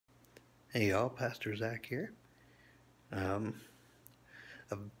Hey y'all, Pastor Zach here. A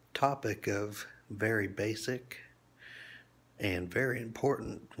topic of very basic and very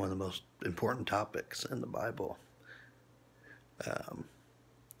important, one of the most important topics in the Bible, um,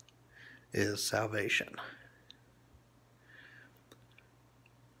 is salvation.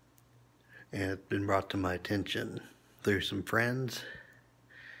 And it's been brought to my attention through some friends.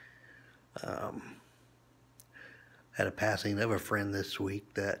 Had a passing of a friend this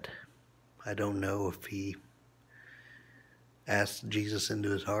week that I don't know if he asked Jesus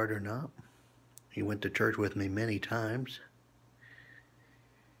into his heart or not. He went to church with me many times,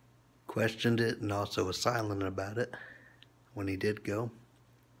 questioned it, and also was silent about it when he did go.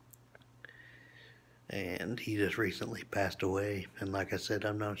 And he just recently passed away. And like I said,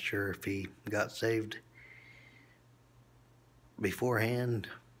 I'm not sure if he got saved beforehand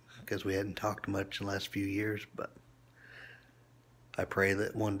because we hadn't talked much in the last few years, but I pray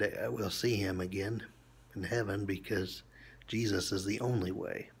that one day I will see him again in heaven, because Jesus is the only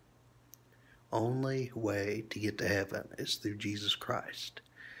way. Only way to get to heaven is through Jesus Christ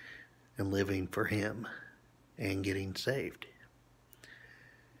and living for him and getting saved.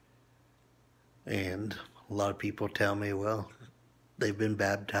 And a lot of people tell me, well, they've been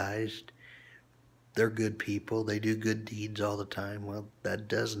baptized, they're good people, they do good deeds all the time. Well, that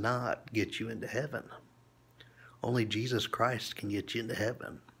does not get you into heaven. Only Jesus Christ can get you into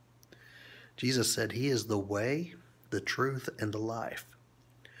heaven. Jesus said he is the way, the truth, and the life.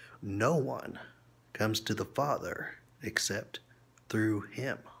 No one comes to the Father except through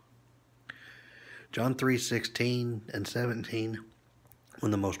him. John 3:16 and 17, one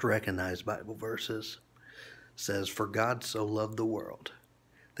of the most recognized Bible verses, says, "For God so loved the world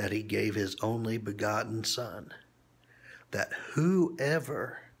that he gave his only begotten Son, that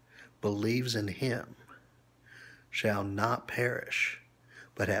whoever believes in him shall not perish,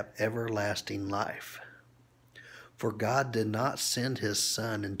 but have everlasting life. For God did not send his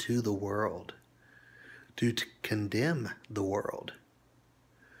Son into the world to condemn the world,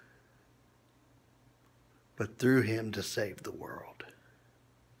 but through him to save the world."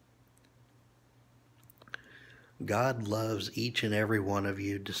 God loves each and every one of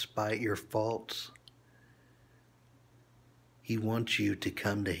you despite your faults. He wants you to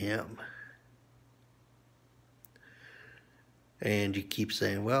come to him. And you keep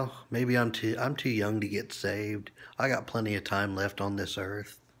saying, well, maybe I'm too young to get saved. I got plenty of time left on this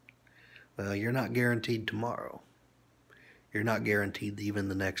earth. Well, you're not guaranteed tomorrow. You're not guaranteed even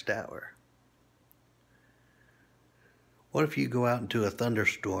the next hour. What if you go out into a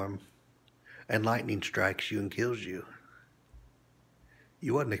thunderstorm and lightning strikes you and kills you?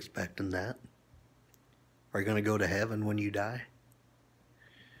 You wasn't expecting that. Are you going to go to heaven when you die?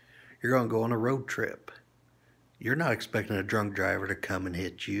 You're going to go on a road trip. You're not expecting a drunk driver to come and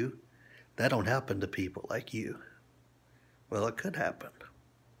hit you. That don't happen to people like you. Well, it could happen.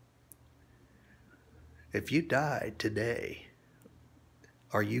 If you died today,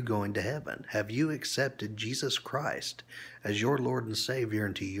 are you going to heaven? Have you accepted Jesus Christ as your Lord and Savior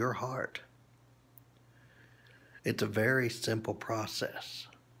into your heart? It's a very simple process.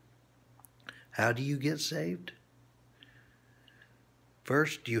 How do you get saved?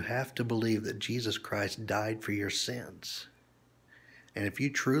 First, you have to believe that Jesus Christ died for your sins. And if you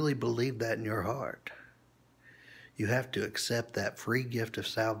truly believe that in your heart, you have to accept that free gift of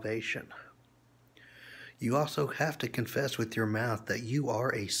salvation. You also have to confess with your mouth that you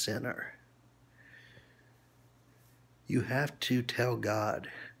are a sinner. You have to tell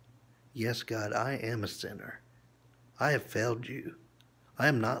God, yes, God, I am a sinner. I have failed you. I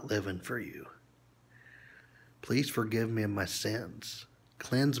am not living for you. Please forgive me of my sins.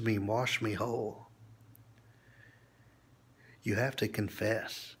 Cleanse me, wash me whole. You have to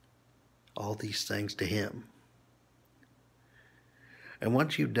confess all these things to him. And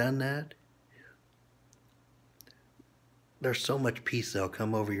once you've done that, there's so much peace that'll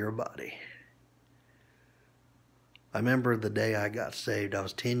come over your body. I remember the day I got saved. I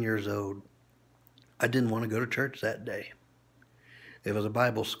was 10 years old. I didn't want to go to church that day. It was a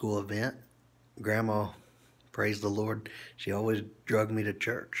Bible school event. Grandma, praise the Lord, she always drugged me to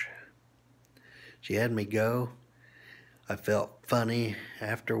church. She had me go. I felt funny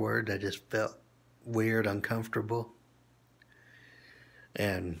afterward. I just felt weird, uncomfortable.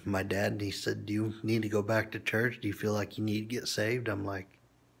 And my dad, he said, "Do you need to go back to church? Do you feel like you need to get saved?" I'm like,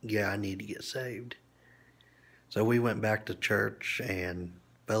 "Yeah, I need to get saved." So we went back to church, and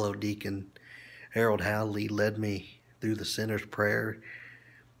fellow deacon Harold Howley led me through the sinner's prayer,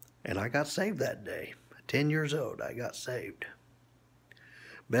 and I got saved that day. 10 years old, I got saved.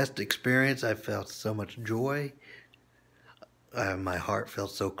 Best experience, I felt so much joy. My heart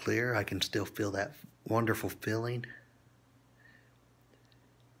felt so clear. I can still feel that wonderful feeling.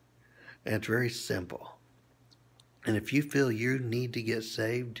 And it's very simple. And if you feel you need to get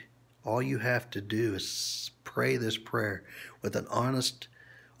saved, all you have to do is pray this prayer with an honest,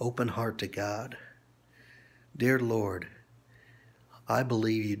 open heart to God. Dear Lord, I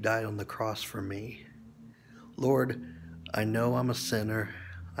believe you died on the cross for me. Lord, I know I'm a sinner.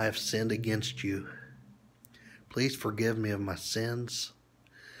 I have sinned against you. Please forgive me of my sins.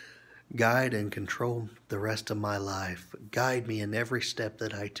 Guide and control the rest of my life. Guide me in every step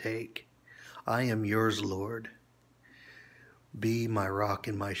that I take. I am yours, Lord. Be my rock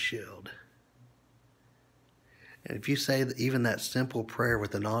and my shield. And if you say even that simple prayer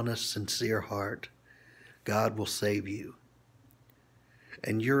with an honest, sincere heart, God will save you.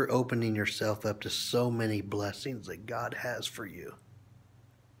 And you're opening yourself up to so many blessings that God has for you.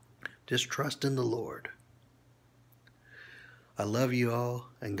 Just trust in the Lord. I love you all,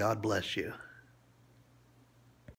 and God bless you.